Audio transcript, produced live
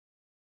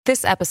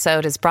This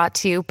episode is brought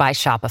to you by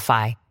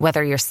Shopify.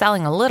 Whether you're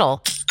selling a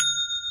little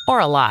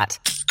or a lot,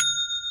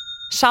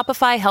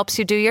 Shopify helps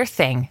you do your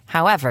thing,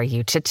 however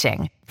you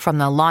cha-ching. From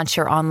the launch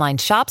your online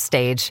shop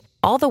stage,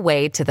 all the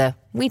way to the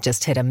we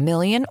just hit 1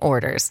 million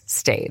orders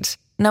stage.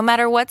 No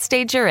matter what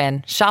stage you're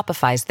in,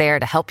 Shopify's there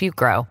to help you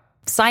grow.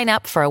 Sign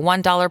up for a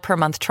 $1 per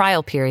month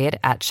trial period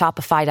at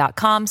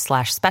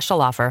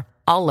shopify.com/special offer,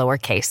 all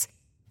lowercase.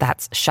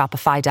 That's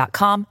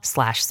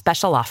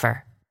shopify.com/special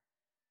offer.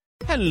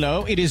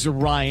 Hello, it is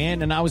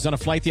Ryan, and I was on a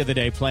flight the other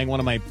day playing one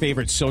of my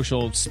favorite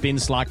social spin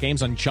slot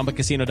games on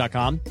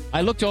ChumbaCasino.com.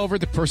 I looked over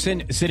at the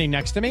person sitting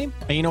next to me,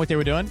 and you know what they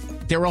were doing?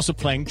 They were also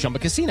playing Chumba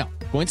Casino.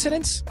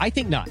 Coincidence? I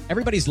think not.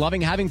 Everybody's loving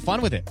having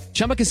fun with it.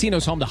 Chumba Casino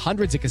is home to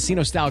hundreds of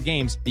casino-style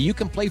games that you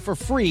can play for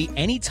free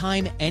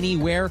anytime,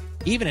 anywhere,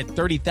 even at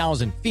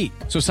 30,000 feet.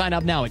 So sign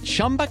up now at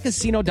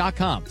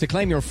ChumbaCasino.com to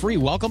claim your free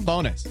welcome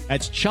bonus.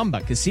 That's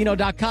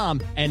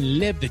ChumbaCasino.com and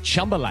live the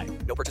Chumba life.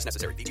 No purchase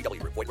necessary.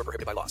 VGW. Void where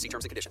prohibited by law. See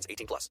terms and conditions.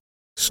 18+.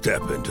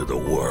 Step into the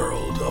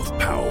world of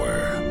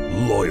power,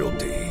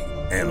 loyalty,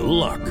 and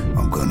luck.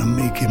 I'm gonna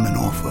make him an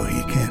offer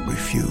he can't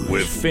refuse.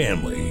 With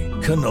family,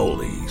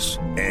 cannolis,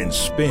 and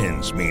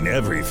spins mean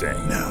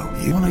everything. Now,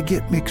 you wanna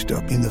get mixed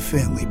up in the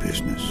family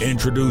business.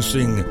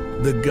 Introducing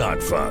The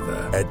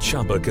Godfather at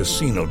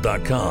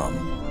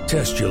ChumbaCasino.com.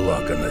 Test your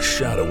luck in the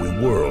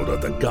shadowy world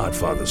of The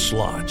Godfather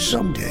slot.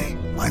 Someday,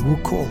 I will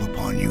call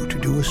upon you to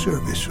do a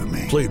service for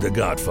me. Play The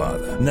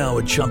Godfather now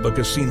at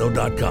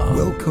ChumbaCasino.com.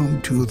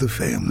 Welcome to the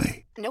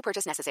family. No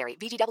purchase necessary.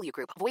 VGW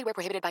Group. Void where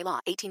prohibited by law.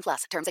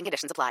 18+. Terms and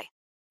conditions apply.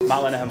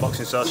 Matt Lenahan,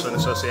 Boxing Social in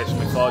association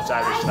with Forge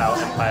Irish Style,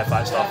 Empire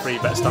Fight Store,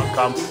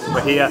 freebets.com.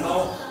 We're here,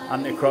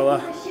 Anthony Crolla,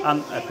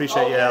 and I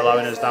appreciate you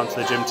allowing us down to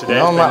the gym today.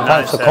 No, Matt,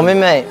 thanks for coming,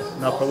 mate.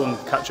 No problem.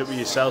 Catch up with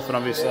yourself and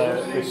obviously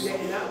this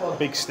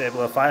big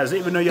stable of fighters. I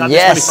didn't even know you had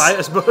this many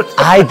fighters, but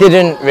I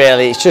didn't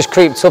really. It's just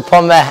creeped up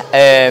on me.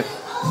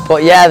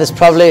 But yeah, there's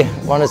probably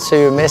one or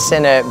two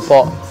missing it.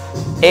 But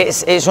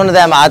it's one of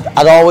them.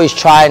 I'd always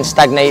try and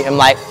stagnate them.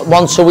 Like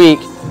once a week,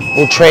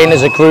 we'll train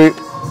as a group.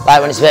 Like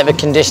when it's a bit of a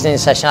conditioning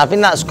session, I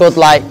think that's good.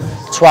 Like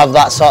to have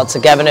that sort of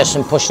togetherness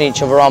and pushing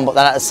each other on. But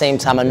then at the same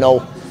time, I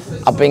know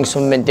I bring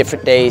some in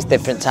different days,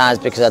 different times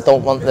because I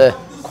don't want the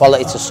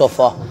quality to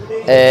suffer.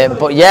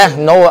 But yeah,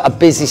 no, a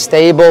busy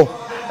stable,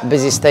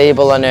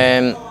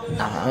 and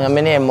I'm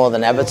in here more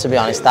than ever, to be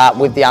honest. That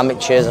with the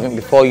amateurs, I think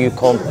before you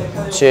come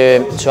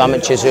to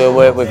amateurs who I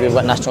work with, we've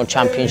got national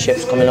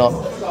championships coming up.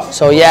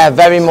 So yeah,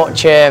 very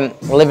much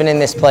living in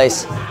this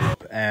place.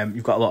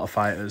 You've got a lot of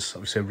fighters,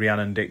 obviously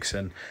Rhiannon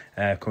Dixon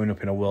coming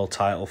up in a world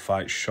title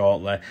fight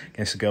shortly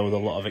against a girl with a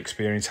lot of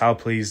experience. How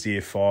pleased are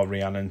you for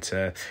Rhiannon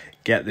to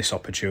get this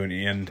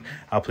opportunity, and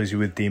how pleased are you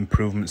with the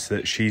improvements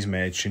that she's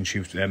made since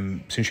you've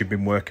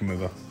been working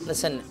with her?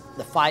 Listen,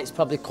 the fight's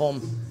probably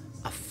come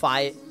a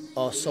fight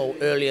or so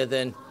earlier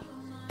than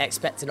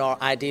expected or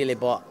ideally,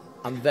 but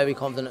I'm very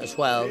confident as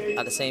well.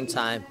 At the same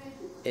time,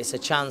 it's a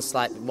chance,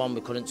 like one we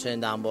couldn't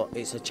turn down, but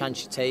it's a chance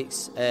she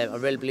takes. I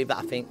really believe that.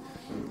 I think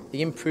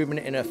the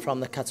improvement in her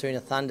from the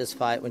Katarina Thanders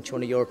fight when she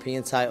won a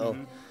European title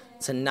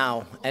to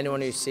now,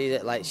 anyone who sees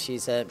it, like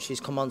she's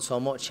come on so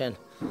much, and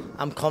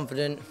I'm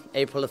confident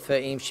April the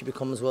 13th she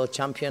becomes world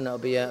champion. It'll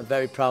be a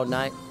very proud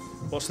night.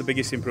 What's the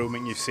biggest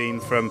improvement you've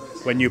seen from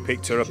when you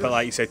picked her up at,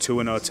 like you say,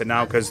 2-0 to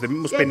now? Because there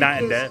must be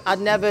night and day.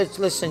 I'd never,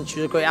 listen, she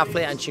was a great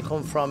athlete and she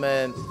come from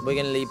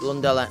Wigan Lee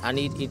Blundell, and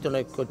he'd done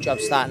a good job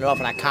starting her off,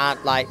 and I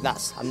can't,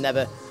 I'm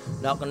never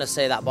not going to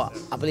say that, but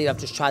I believe I've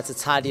just tried to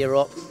tidy her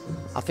up.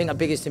 I think her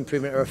biggest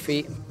improvement are her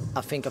feet.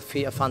 I think her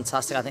feet are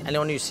fantastic. I think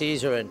anyone who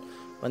sees her and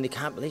when they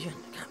can't believe she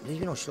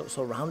looks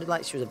so rounded,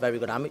 like she was a very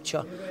good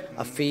amateur.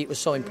 Her feet was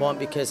so important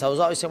because I was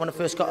always saying when I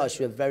first got her,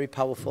 she was a very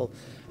powerful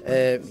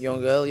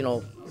young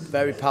girl,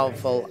 very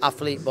powerful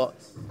athlete, but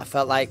I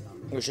felt like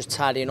it was just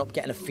tidying up,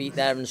 getting her feet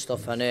there and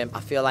stuff, and I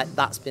feel like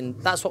that's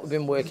what we've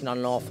been working on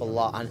an awful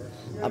lot, and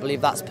I believe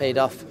that's paid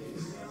off.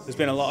 There's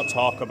been a lot of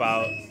talk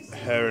about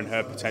her and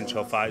her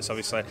potential fights.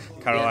 Obviously,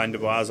 Caroline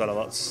Dubois had a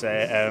lot to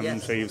say,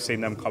 I'm sure you've seen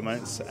them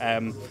comments.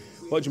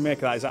 What do you make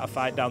of that? Is that a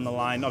fight down the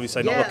line?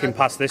 Obviously, not looking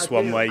past this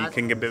one where you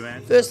can get bit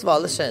made. First of all,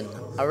 listen,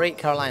 I rate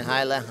Caroline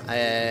highly.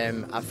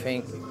 I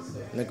think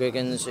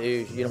McGuigan's,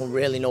 who don't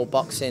really know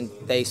boxing,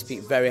 they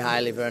speak very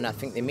highly of her, and I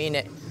think they mean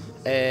it.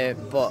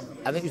 But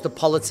I think it was the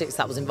politics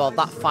that was involved.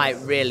 That fight,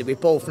 really, we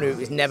both knew it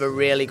was never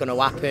really going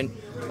to happen.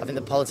 I think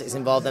the politics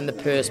involved, then the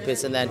purse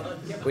bids, and then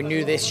we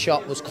knew this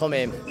shot was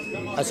coming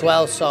as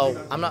well. So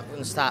I'm not going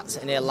to start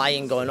sitting here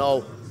lying, going,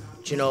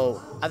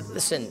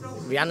 listen,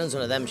 Rhiannon's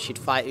one of them, she'd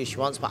fight who she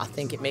wants, but I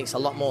think it makes a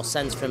lot more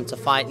sense for him to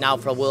fight now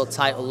for a world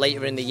title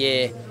later in the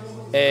year,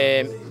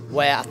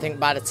 where I think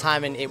by the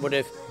timing it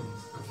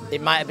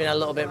might have been a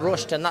little bit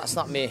rushed, and that's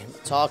not me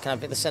talking. I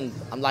think, listen,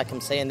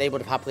 I'm saying, they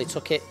would have happily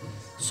took it.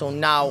 So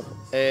now,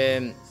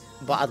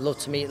 but I'd love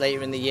to meet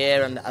later in the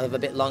year and have a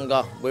bit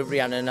longer with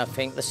Rhiannon. And I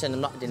think, listen,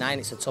 I'm not denying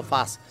it's a tough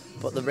ass,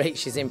 but the rate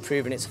she's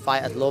improving, it's a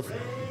fight I'd love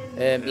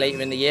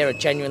later in the year. I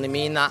genuinely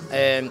mean that.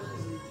 And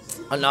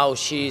now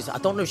I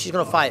don't know if she's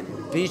going to fight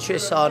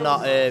Beatrice or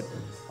not,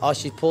 or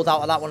she's pulled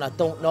out of that one, I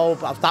don't know.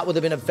 But that would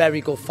have been a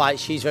very good fight.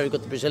 She's very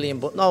good, the Brazilian.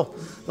 But no,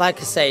 like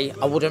I say,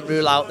 I wouldn't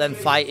rule out them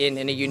fighting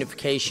in a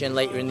unification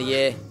later in the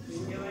year.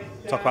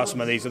 Talk about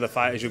some of these other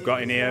fighters you've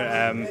got in here.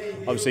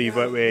 Obviously, you've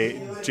worked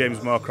with James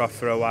Moorcroft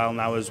for a while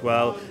now as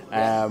well.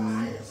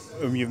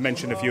 You've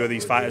mentioned a few of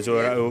these fighters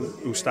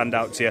who stand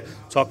out to you.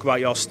 Talk about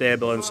your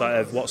stable and sort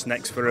of what's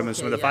next for him and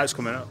some of the fights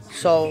coming up.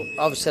 So,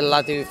 obviously, the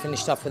lad who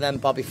finished off with them,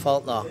 Bobby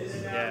Faulkner.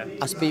 Yeah.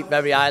 I speak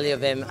very highly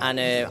of him, and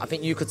I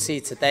think you could see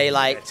today,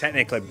 like...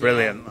 Technically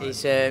brilliant.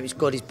 He's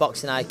good, his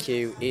boxing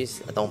IQ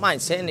is... I don't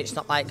mind saying it, it's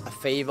not like a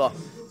favour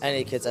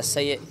any kids. I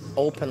say it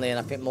openly, and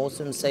I think most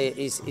of them say it.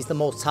 He's the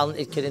most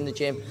talented kid in the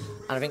gym,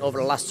 and I think over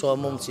the last 12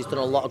 months he's done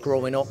a lot of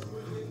growing up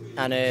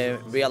and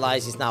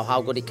realises now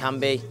how good he can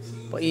be.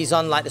 But he's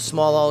on like the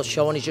small hall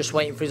show, and he's just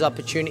waiting for his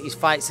opportunities.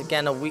 Fights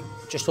again a week,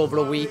 just over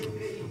a week,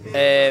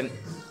 and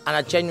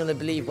I genuinely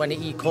believe when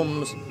he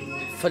comes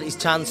for his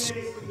chance,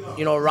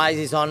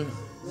 rises on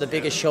the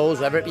biggest shows,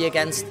 whether it be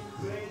against,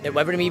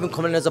 whether him even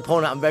coming as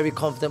opponent, I'm very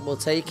confident we'll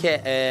take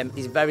it.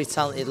 He's a very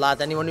talented lad.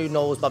 Anyone who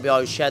knows Bobby,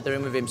 always shared the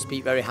ring with him,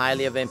 speak very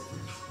highly of him.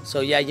 So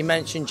yeah, you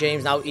mentioned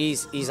James. Now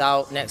he's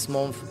out next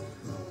month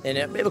in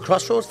a bit of a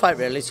crossroads fight,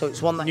 really. So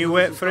it's one that new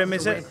weight for him,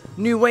 is it?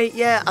 New weight,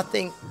 yeah. I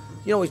think.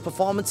 His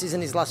performances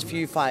in his last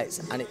few fights,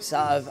 and it's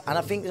and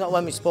I think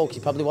when we spoke, he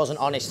probably wasn't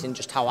honest in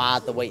just how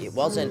hard the weight it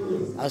was.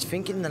 And I was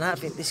thinking the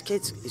night, this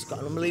he's got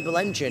an unbelievable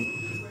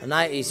engine. The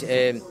night he's,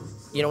 in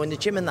the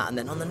gym and that, and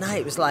then on the night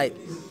it was like,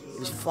 he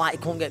was flat, he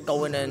couldn't get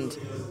going and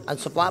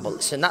stuff like that. But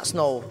listen, that's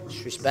no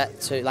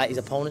disrespect to like his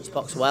opponent's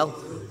box well,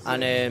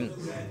 and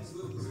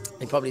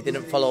he probably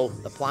didn't follow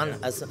the plan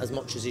as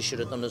much as he should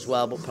have done as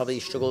well. But probably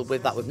struggled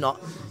with that, with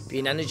not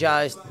being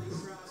energised.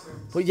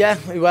 But yeah,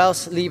 who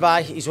else?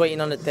 Levi, he's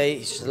waiting on a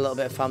date. It's just a little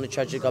bit of family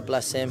tragedy, God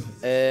bless him.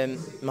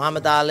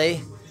 Muhammad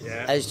Ali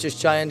has just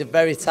joined, a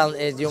very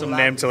talented young Some lad.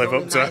 name to live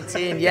up to.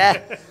 19,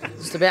 yeah.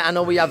 Just a bit. I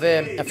know we have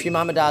a few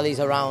Muhammad Alis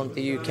around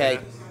the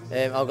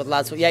UK. All good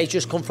lads. But yeah, he's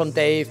just come from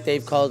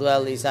Dave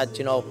Caldwell. He's had,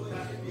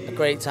 a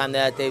great time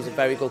there. Dave's a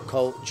very good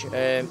coach.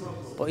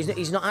 But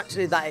he's not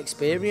actually that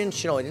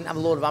experienced. He didn't have a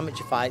load of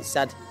amateur fights. He's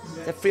had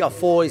 3 or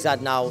 4 he's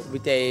had now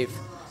with Dave.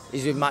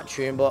 He's with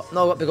Matchroom, but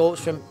no, got big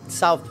hopes from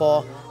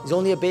Southpaw. He's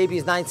only a baby,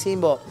 he's 19,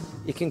 but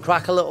he can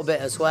crack a little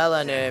bit as well.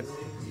 And,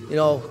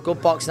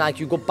 good boxing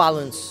IQ, good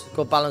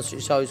balance,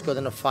 which is always good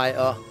in a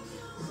fighter.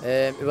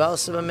 Who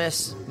else have I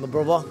missed? My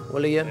brother,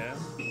 William.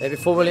 Yeah.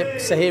 Before William,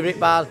 Sahir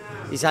Iqbal.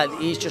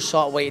 He's just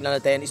sort of waiting on a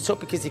day, and it's tough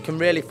because he can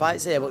really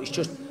fight here, but he's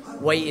just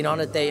waiting on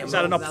a day. He's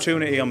had an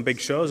opportunity on big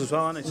shows as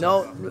well, hasn't he?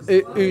 No,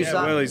 who's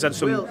that? Will, he's had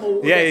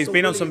some. He's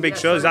been on some big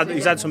shows.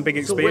 He's had some big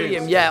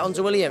experience.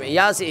 Under William, he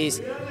has.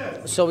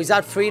 So he's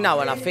had 3 now,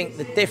 and I think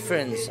the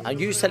difference, and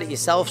you said it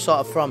yourself, sort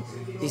of from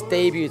his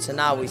debut to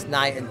now, his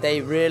night and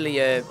day really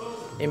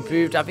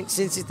improved. I think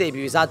since his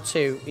debut, he's had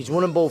 2. He's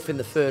won them both in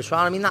the first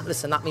round. I mean,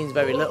 that means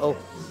very little,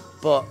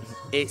 but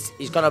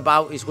he's gone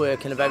about his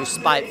work in a very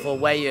spiteful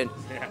way, and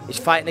he's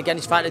fighting again.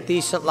 He's fighting a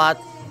decent lad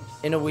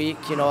in a week,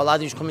 a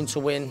lad who's coming to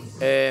win,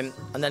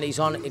 and then he's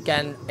on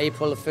again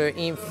April the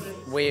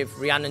 13th with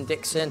Rhiannon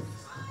Dixon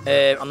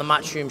on the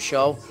Matchroom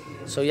show.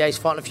 So yeah, he's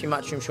fought in a few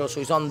Matchroom shows, so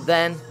he's on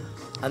then.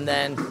 And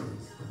then,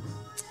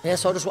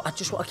 so I just want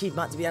to keep him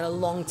active. He had a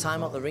long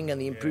time out the ring,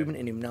 and the improvement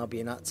in him now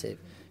being active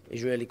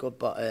is really good.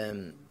 But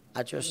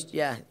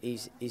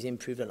he's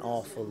improved an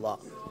awful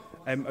lot.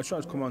 I just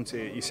wanted to come on to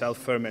yourself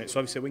for a minute. So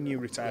obviously when you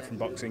retire from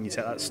boxing, you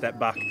take that step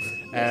back,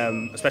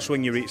 especially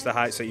when you reach the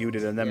heights that you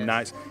did, and them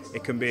nights,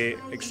 it can be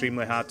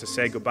extremely hard to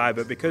say goodbye.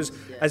 But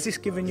has this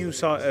given you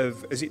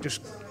has it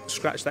just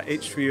scratched that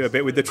itch for you a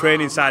bit with the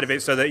training side of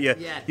it, so that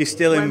you're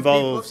still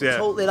involved?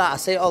 Totally that. I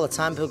say it all the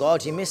time. People go, "Oh,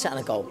 do you miss it?" And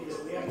I go,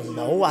 well,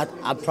 "No,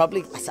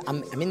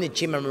 I'm in the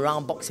gym. I'm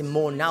around boxing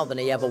more now than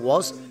I ever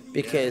was,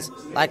 because,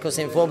 like I was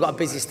saying before, I've got a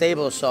busy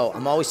stable, so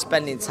I'm always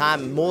spending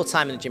more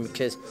time in the gym,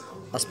 because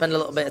I spend a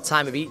little bit of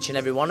time with each and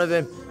every one of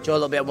them, do a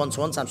little bit of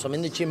one-to-one time, so I'm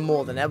in the gym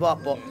more than ever.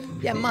 But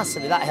yeah,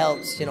 massively, that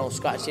helps,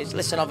 scratch it.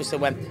 Listen, obviously,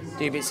 when I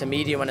do bits of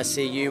media, when I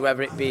see you,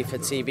 whether it be for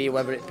TV,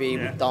 whether it be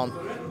with Don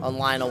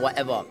online or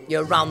whatever,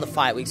 you're around the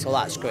fight week, so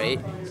that's great.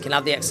 You can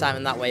have the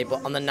excitement that way,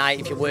 but on the night,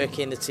 if you're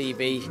working the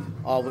TV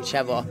or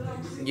whichever,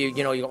 you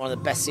got one of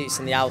the best seats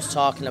in the house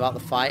talking about the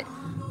fight.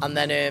 And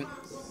then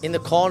in the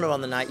corner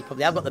on the night, you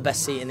probably have got the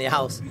best seat in the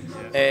house.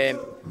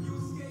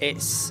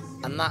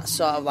 And that's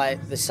sort of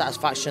like the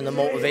satisfaction, the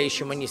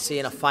motivation when you're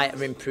seeing a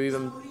fighter improve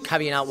and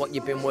carrying out what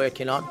you've been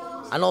working on.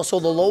 And also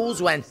the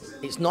lows when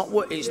it's not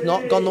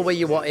gone the way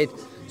you wanted.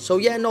 So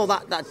yeah, no,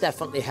 that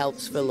definitely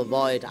helps fill the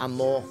void and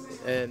more.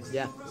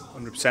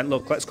 100%.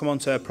 Look, let's come on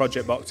to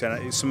Project Boxing.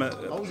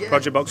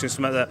 Project Boxing is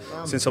something that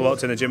since I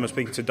walked in the gym I was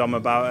speaking to Dom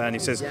about it, and he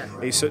says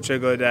it's such a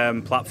good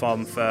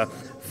platform for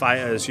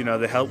fighters.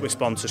 They help with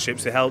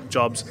sponsorships, they help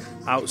jobs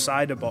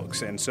outside of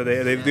boxing, so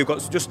they've got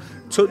to just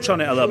touch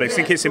on it a little bit. I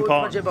think it's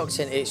important. Project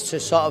Boxing, it's to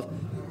sort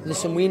of,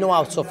 listen, we know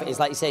how tough it is.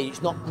 Like you say,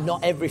 it's not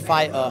every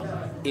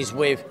fighter is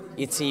with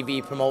your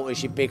TV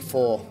promoters, your big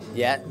 4,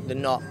 they're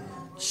not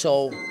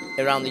so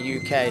around the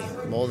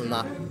UK, more than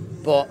that,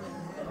 but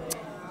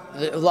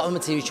a lot of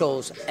them are TV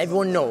shows.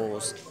 Everyone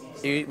knows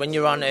when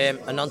you're on a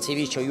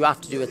non-TV show, you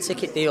have to do a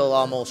ticket deal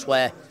almost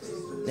where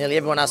nearly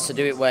everyone has to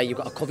do it, where you've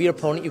got to cover your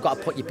opponent, you've got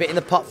to put your bit in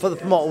the pot for the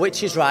promoter,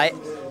 which is right.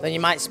 Then you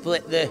might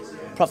split the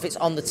profits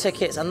on the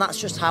tickets, and that's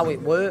just how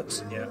it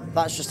works. Yeah.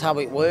 That's just how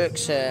it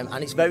works,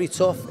 and it's very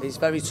tough. It's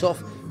very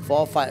tough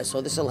for fighters.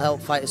 So this will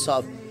help fighters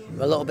sort of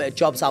a little bit of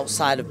jobs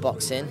outside of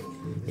boxing.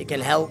 It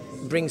can help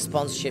bring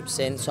sponsorships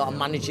in, sort of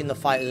managing the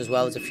fighters as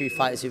well. There's a few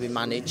fighters who we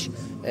manage,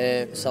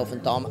 myself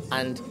and Dom,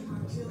 and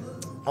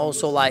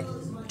also like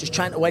just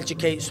trying to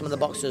educate some of the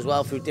boxers as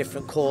well through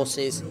different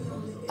courses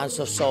and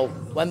stuff. So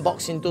when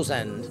boxing does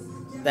end,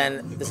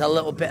 then there's a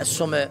little bit of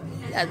summer,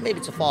 maybe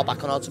to fall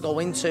back on or to go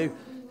into,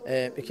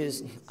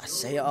 because I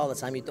say it all the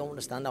time, you don't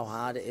understand how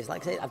hard it is.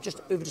 Like I say,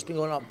 we've just been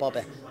going on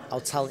Bobby, how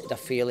talented I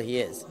feel he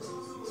is.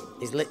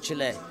 He's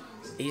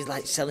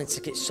like selling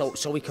tickets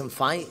so he can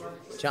fight.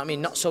 Do you know what I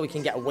mean? Not so he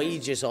can get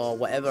wages or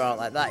whatever or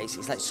like that.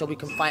 It's like so he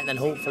can fight, and then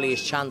hopefully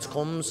his chance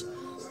comes.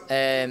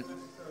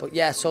 But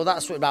yeah, so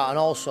that's what it's about. And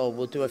also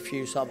we'll do a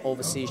few sort of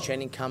overseas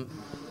training camp,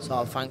 sort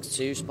of thanks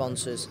to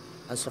sponsors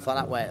and stuff like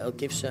that, where it'll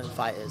give certain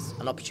fighters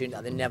an opportunity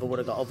that they never would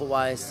have got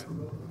otherwise.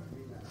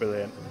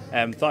 Brilliant.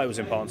 Thought it was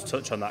important to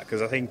touch on that,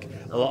 because I think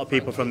a lot of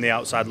people from the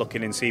outside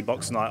looking in see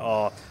boxing like,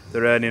 oh,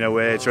 they're earning a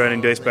wage, they're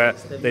earning this, but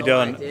they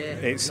don't.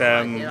 It's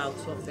how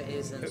tough it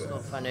is and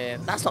stuff.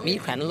 And that's not me,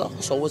 kind of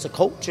look. So as a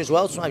coach as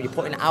well, sometimes you're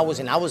putting hours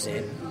in.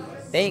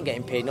 They ain't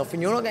getting paid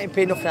nothing. You're not getting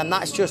paid nothing, and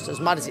that's just as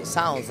mad as it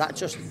sounds. That's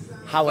just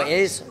how it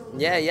is.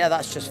 Yeah,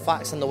 that's just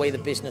facts and the way the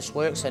business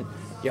works. And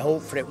you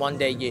hope for it one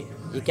day.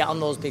 You get on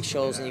those big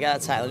shows and you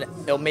get a title.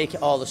 It'll make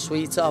it all the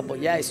sweeter. But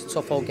yeah, it's a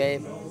tough old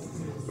game.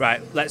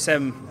 Right, let's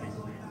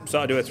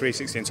sort of do a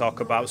 360 and talk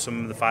about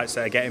some of the fights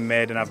that are getting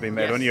made and have been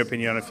made. Yes. On your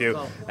opinion on a few.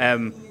 I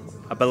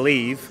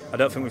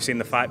don't think we've seen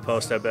the fight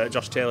poster, but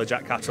Josh Taylor,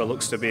 Jack Catterall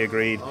looks to be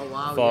agreed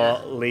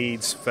for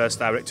Leeds' first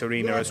direct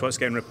arena. That's what's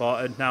getting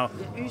reported now.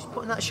 Yeah, who's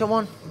putting that show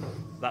on?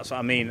 That's what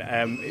I mean.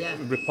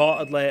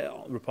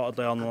 Reportedly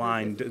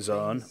online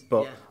zone,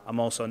 but I'm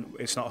also,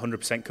 it's not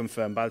 100%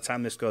 confirmed. By the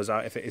time this goes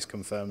out, if it is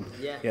confirmed,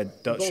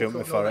 don't shoot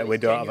me for it. We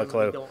don't have a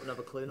clue. We don't have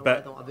a clue.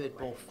 No, I've heard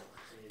both.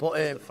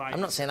 But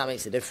I'm not saying that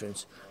makes a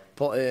difference.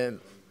 But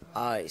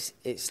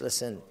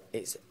listen,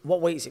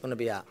 what weight is it going to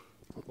be at?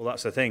 Well,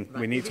 that's the thing.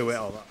 We need to wait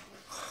all that.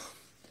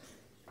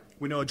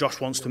 We know Josh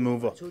wants to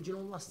move up. So do you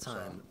know last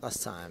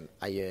time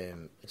I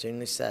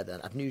genuinely said,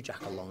 and I've knew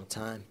Jack a long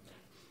time.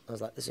 I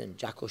was like, listen,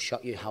 Jack will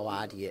shot you how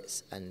hard he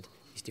is, and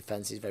his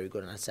defence is very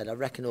good. And I said, I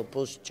reckon he'll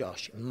buzz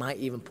Josh, might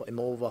even put him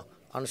over.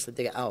 Honestly,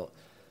 dig it out.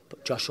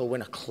 But Josh will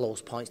win a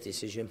close points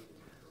decision.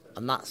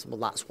 And that's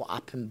what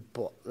happened.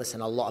 But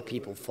listen, a lot of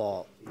people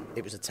thought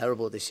it was a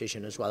terrible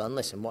decision as well. And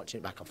listen, watching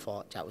it back, I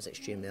thought Jack was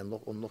extremely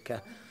unlucky.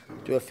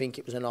 Do I think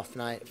it was an off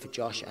night for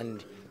Josh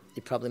and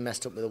he probably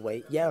messed up with the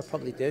weight? Yeah, I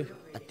probably do.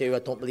 I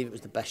don't believe it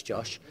was the best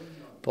Josh.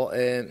 But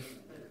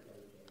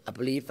I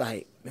believe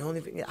that the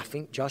only thing, I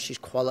think Josh is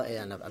quality,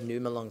 and I've known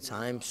him a long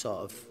time,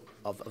 sort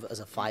of as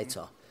a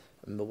fighter. I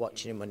remember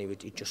watching him when he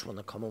just won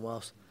the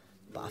Commonwealth.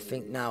 But I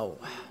think now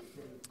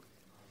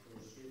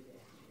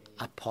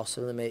I'd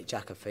possibly make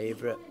Jack a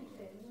favourite.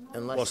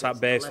 What's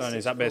that based on?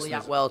 Is that based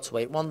on?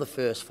 Welterweight, won the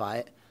first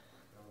fight.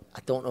 I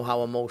don't know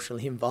how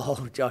emotionally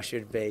involved Josh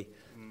would be,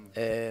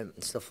 and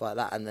stuff like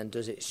that. And then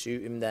does it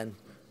suit him then,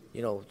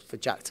 for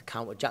Jack to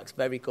counter? Jack's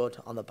very good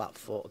on the back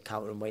foot,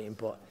 countering weighting,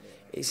 but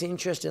it's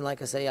interesting.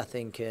 Like I say, I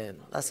think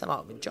last time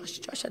out,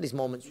 Josh had his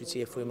moments with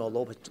Teofimo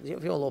Lopez.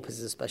 Teofimo Lopez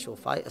is a special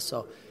fighter,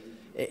 so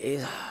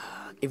it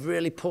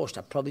really pushed.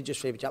 I'd probably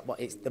just favour Jack, but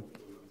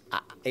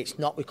it's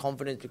not with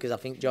confidence, because I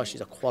think Josh is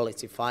a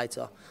quality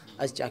fighter,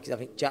 as Jack is. I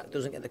think Jack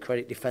doesn't get the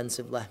credit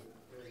defensively.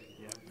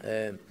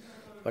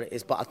 But it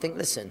is. But I think,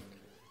 listen,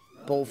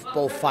 both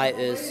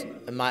fighters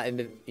might have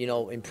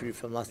improved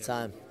from last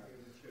time.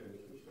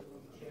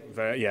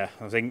 I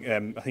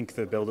think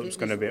the build-up's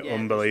going to be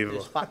unbelievable.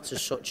 There's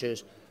factors such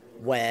as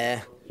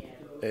where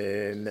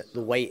the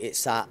weight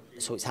it's at,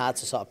 so it's hard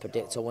to sort of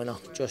predict a winner.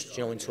 Just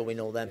until we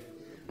know them.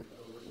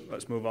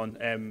 Let's move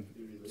on.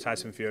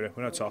 Tyson Fury, we're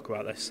going to talk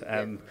about this.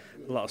 A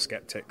lot of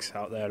sceptics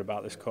out there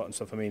about this cut and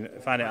stuff. I mean, I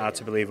find it hard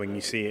to believe when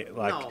you see it.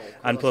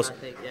 And plus,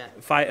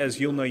 fighters,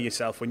 you'll know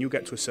yourself, when you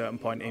get to a certain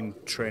point in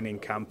training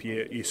camp,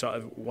 you sort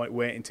of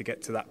waiting to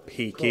get to that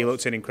peak. He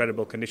looks in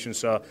incredible condition,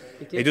 so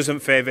it doesn't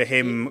favour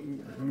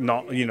him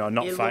not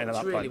fighting at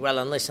that really point. Well,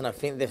 and listen, I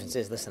think the difference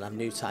is, I've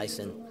known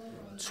Tyson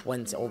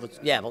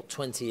about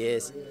 20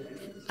 years,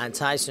 and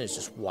Tyson is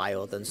just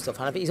wild and stuff.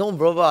 And I think his own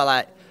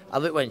brother, I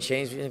look when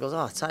Shane's and he goes,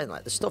 Tyson,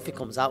 the stuff he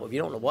comes out with, you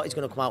don't know what he's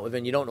going to come out with,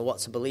 and you don't know what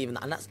to believe in.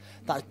 And that's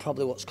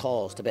probably what's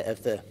caused a bit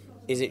of the,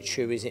 is it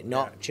true, is it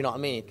not? Do you know what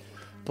I mean?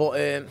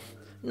 But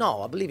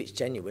no, I believe it's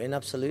genuine,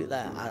 absolutely.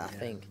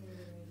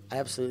 I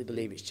absolutely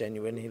believe it's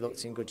genuine. He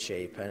looked in good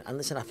shape. And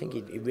listen, I think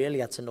he really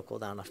had to knuckle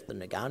down after the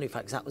Nagano. In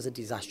fact, that was a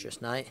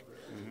disastrous night.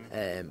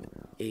 I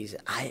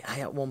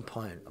at one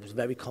point, I was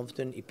very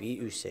confident he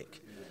beat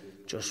Usyk,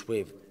 just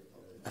with,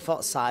 I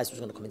thought size was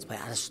going to come into play,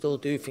 and I still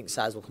do think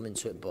size will come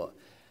into it, but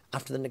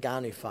after the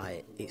Nagano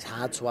fight, it's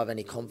hard to have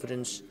any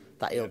confidence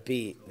that he'll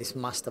be this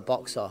master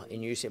boxer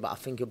in UFC, but I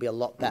think he'll be a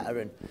lot better.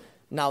 And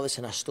now,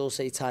 listen, I still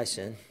say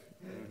Tyson,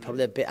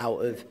 probably a bit out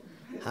of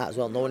heart as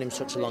well, knowing him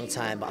such a long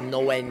time, but I'm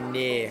nowhere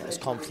near as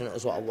confident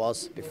as what I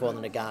was before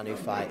the Ngannou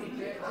fight.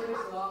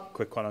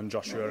 Quick one on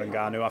Joshua and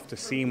Ngannou. After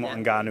seeing what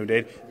Ngannou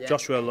did,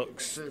 Joshua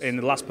looks, in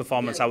the last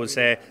performance, I would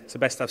say it's the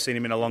best I've seen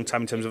him in a long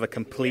time in terms of a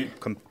complete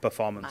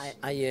performance.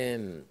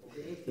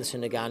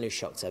 Listen, Ngannou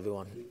shocked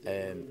everyone,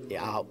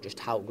 just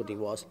how good he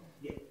was.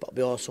 But I'll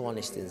be also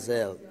honest, and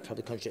Zil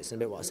probably contradicts a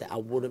bit what I said. I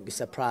wouldn't be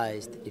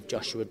surprised if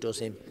Joshua does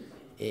him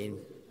in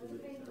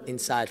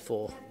inside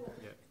four,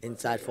 and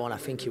I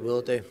think he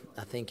will do.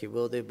 But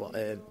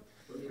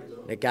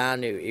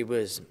Ngannou, he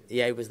was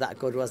that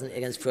good, wasn't he,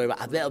 against Fury?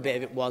 But a little bit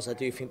of it was, I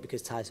do think,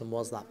 because Tyson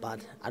was that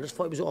bad. I just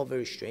thought it was all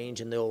very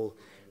strange, and it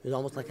was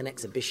almost like an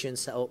exhibition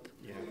set up,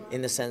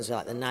 in the sense of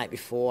like the night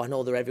before. I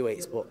know they're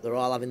heavyweights, but they're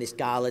all having this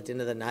gala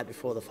dinner the night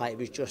before the fight.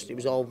 It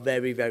was all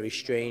very, very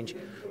strange.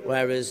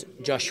 Whereas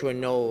Joshua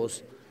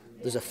knows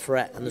there's a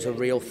threat, and there's a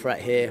real threat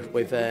here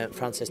with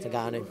Francis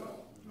Ngannou.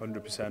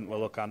 100%. Well,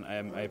 look, Ant,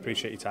 I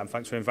appreciate your time.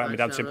 Thanks for inviting me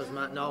down to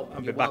him. I'll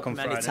be back on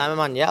Friday. Anytime,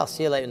 man. Yeah, I'll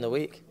see you later in the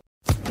week.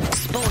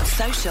 Sports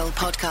Social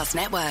Podcast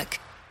Network.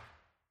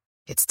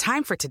 It's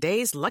time for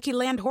today's Lucky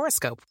Land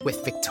horoscope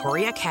with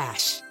Victoria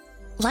Cash.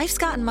 Life's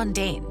gotten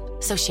mundane,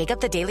 so shake up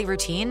the daily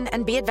routine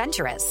and be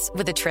adventurous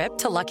with a trip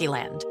to Lucky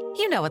Land.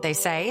 You know what they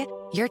say,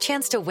 your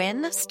chance to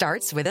win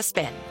starts with a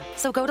spin.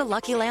 So go to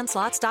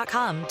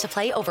LuckyLandSlots.com to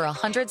play over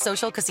 100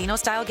 social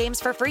casino-style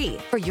games for free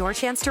for your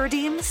chance to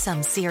redeem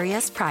some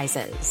serious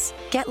prizes.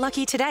 Get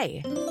lucky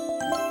today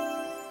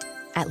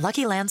at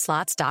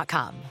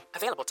LuckyLandSlots.com.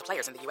 Available to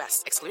players in the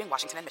U.S., excluding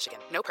Washington and Michigan.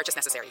 No purchase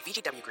necessary.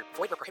 VGW Group.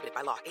 Void where prohibited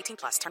by law. 18+.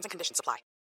 Terms and conditions apply.